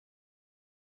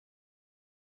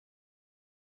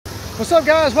What's up,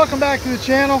 guys? Welcome back to the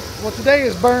channel. Well, today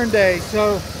is burn day,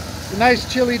 so it's a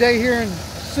nice chilly day here in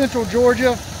central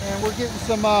Georgia, and we're getting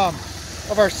some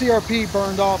of our CRP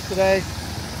burned off today.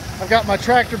 I've got my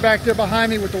tractor back there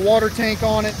behind me with the water tank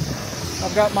on it.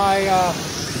 I've got my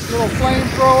little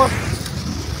flamethrower,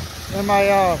 and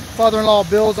my father-in-law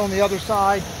Bill's on the other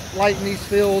side lighting these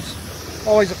fields.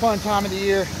 Always a fun time of the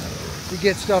year to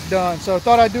get stuff done. So I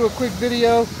thought I'd do a quick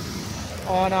video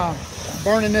on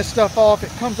burning this stuff off.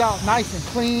 It comes out nice and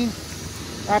clean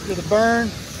after the burn,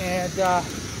 and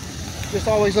just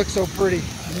always looks so pretty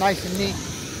and nice and neat.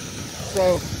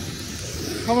 So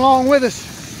come along with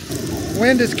us.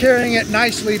 Wind is carrying it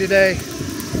nicely today,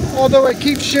 although it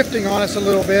keeps shifting on us a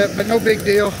little bit, but no big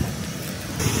deal.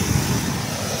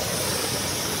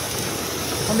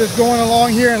 I'm just going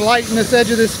along here and lighting this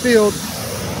edge of this field,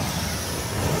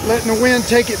 letting the wind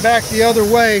take it back the other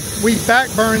way. We back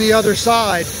burn the other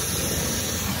side,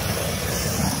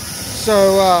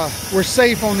 so we're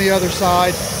safe on the other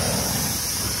side.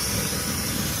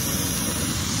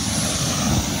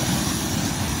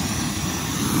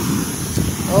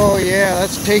 Oh yeah,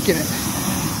 that's taking it.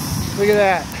 Look at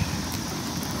that.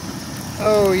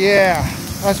 Oh yeah,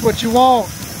 that's what you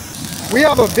want. We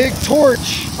have a big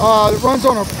torch that runs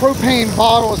on a propane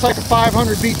bottle. It's like a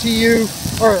 500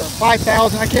 BTU or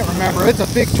 5,000, I can't remember. It's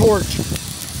a big torch,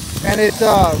 and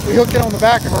we hook it on the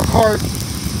back of our cart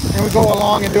and we go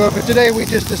along and do it. But today we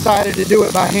just decided to do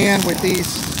it by hand with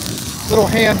these little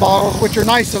hand bottles, which are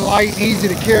nice and light and easy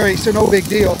to carry, so no big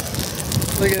deal.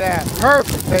 Look at that.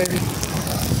 Perfect, baby.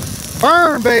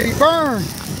 Burn, baby, burn.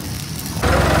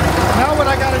 Now what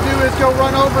I got to do is go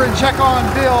run over and check on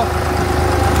Bill.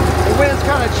 The wind's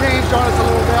kind of changed on us a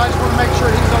little bit. I just want to make sure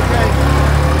he's okay.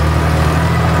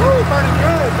 Woo, burning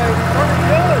good, baby, burning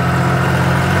good.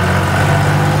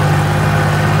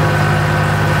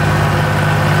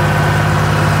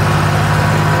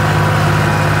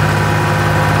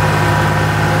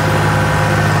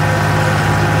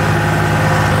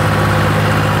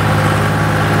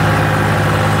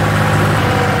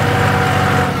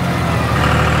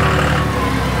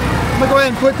 I'm gonna go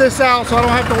ahead and put this out so I don't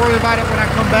have to worry about it when I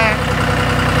come back.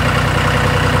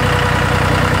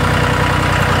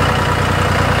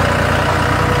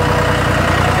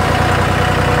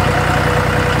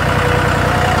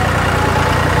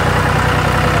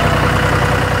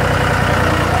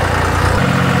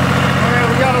 Alright,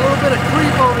 we got a little bit of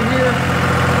creep over here.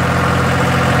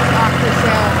 Knock this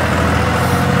out.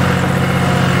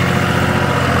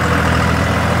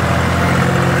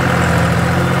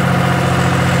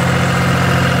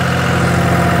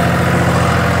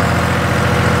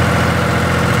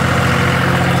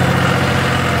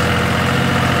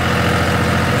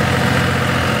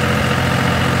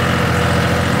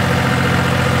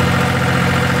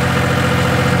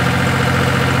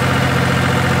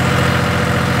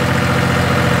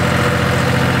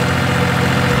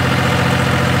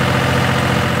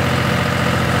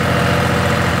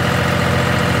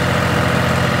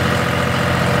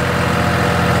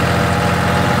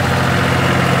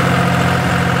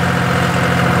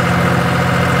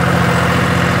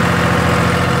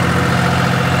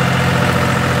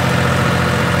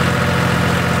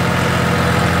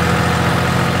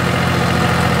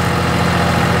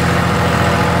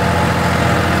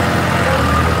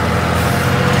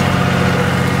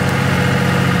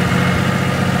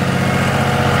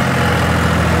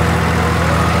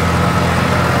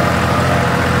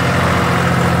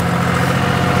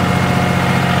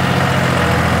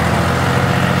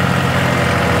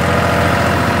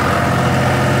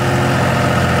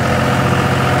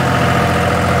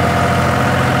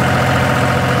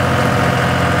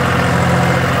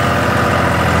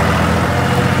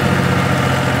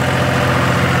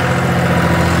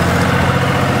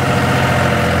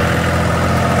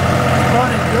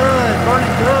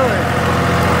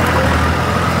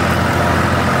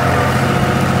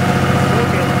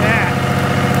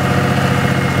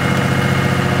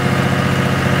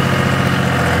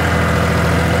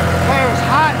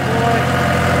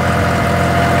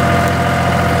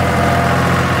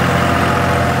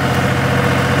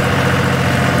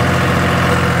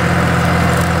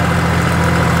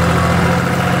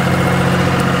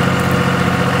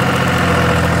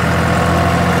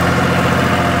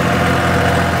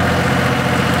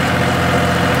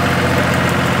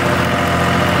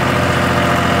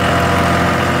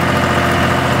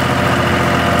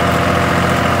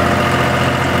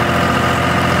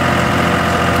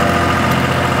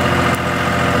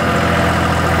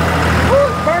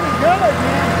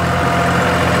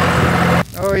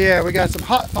 Yeah, we got some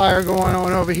hot fire going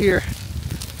on over here,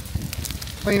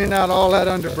 cleaning out all that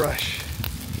underbrush.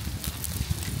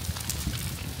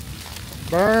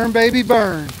 Burn, baby,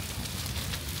 burn.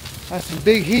 That's some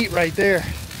big heat right there.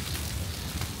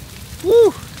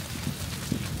 Woo!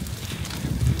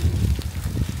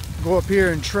 Go up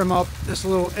here and trim up this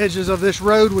little edges of this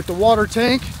road with the water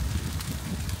tank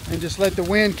and just let the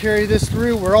wind carry this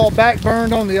through. We're all back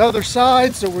burned on the other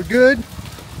side, so we're good.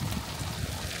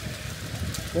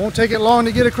 Won't take it long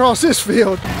to get across this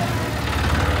field.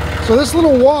 So this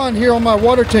little wand here on my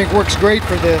water tank works great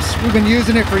for this. We've been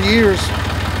using it for years.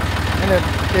 And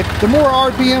if the more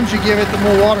RPMs you give it, the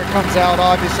more water comes out,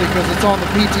 obviously, because it's on the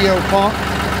PTO pump.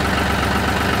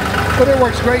 But it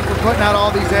works great for putting out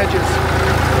all these edges.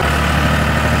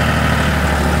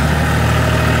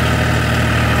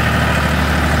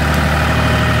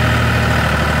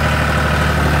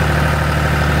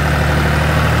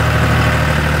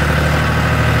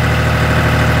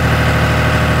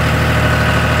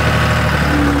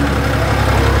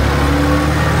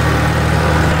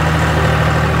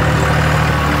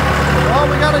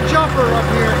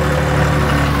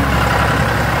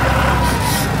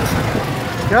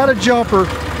 Got a jumper.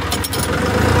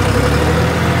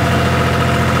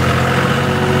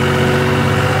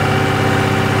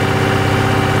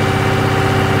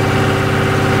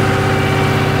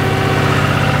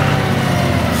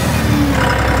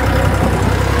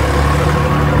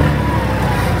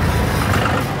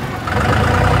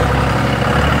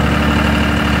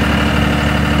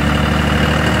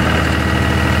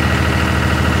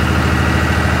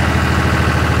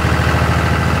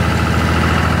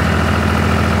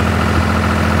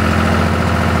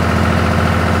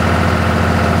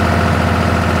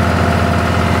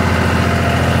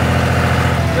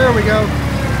 There we go.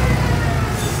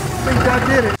 I think that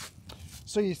did it.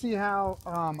 So you see how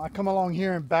I come along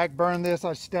here and back burn this.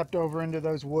 I stepped over into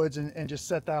those woods and just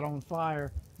set that on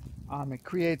fire. It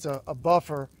creates a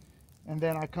buffer, and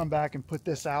then I come back and put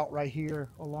this out right here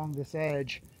along this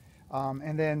edge.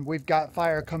 And then we've got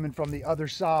fire coming from the other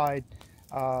side.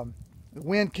 The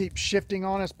wind keeps shifting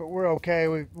on us, but we're okay.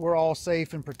 We're all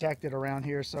safe and protected around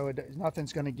here, so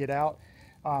nothing's going to get out.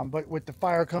 But with the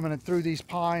fire coming in through these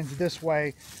pines this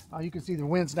way, you can see the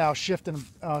wind's now shifting,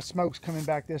 smoke's coming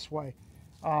back this way.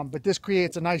 But this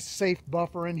creates a nice safe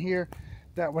buffer in here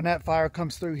that when that fire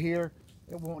comes through here,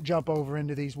 it won't jump over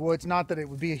into these woods. Not that it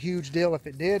would be a huge deal if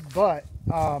it did, but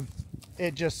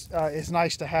it just it's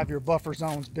nice to have your buffer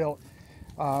zones built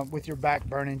with your back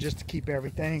burning just to keep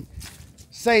everything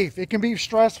safe. It can be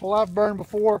stressful. I've burned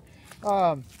before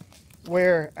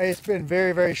where it's been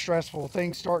very, very stressful.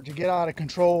 Things start to get out of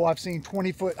control. I've seen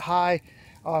 20-foot high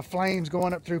flames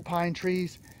going up through pine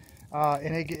trees,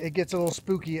 and it gets a little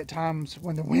spooky at times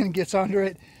when the wind gets under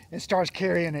it and starts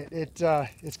carrying it.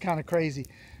 It's kind of crazy.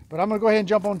 But I'm gonna go ahead and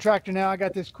jump on the tractor now. I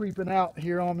got this creeping out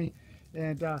here on me,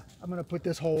 and I'm gonna put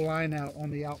this whole line out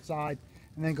on the outside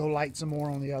and then go light some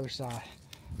more on the other side.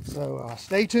 So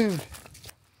stay tuned.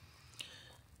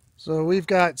 So we've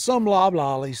got some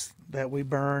loblollies that we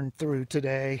burned through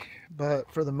today,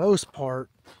 but for the most part,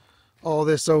 all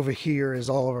this over here is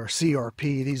all of our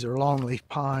CRP. These are longleaf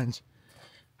pines,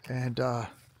 and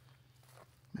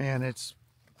man, it's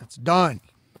done.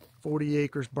 40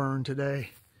 acres burned today.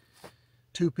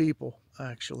 2 people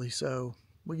actually. So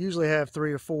we usually have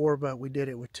 3 or 4, but we did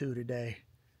it with 2 today.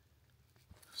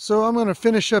 So I'm going to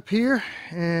finish up here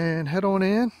and head on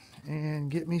in and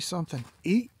get me something to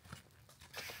eat.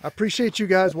 I appreciate you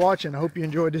guys watching. I hope you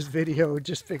enjoyed this video.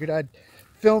 Just figured I'd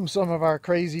film some of our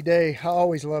crazy day. I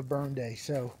always love burn day,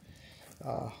 so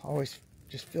always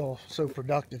just feel so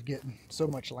productive getting so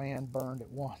much land burned at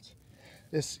once.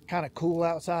 It's kind of cool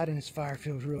outside and this fire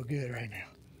feels real good right now.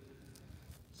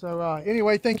 So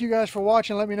anyway, thank you guys for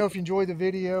watching. Let me know if you enjoyed the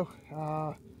video.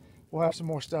 We'll have some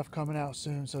more stuff coming out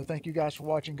soon. So thank you guys for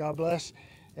watching. God bless.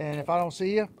 And if I don't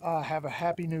see you, have a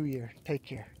happy new year. Take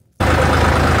care.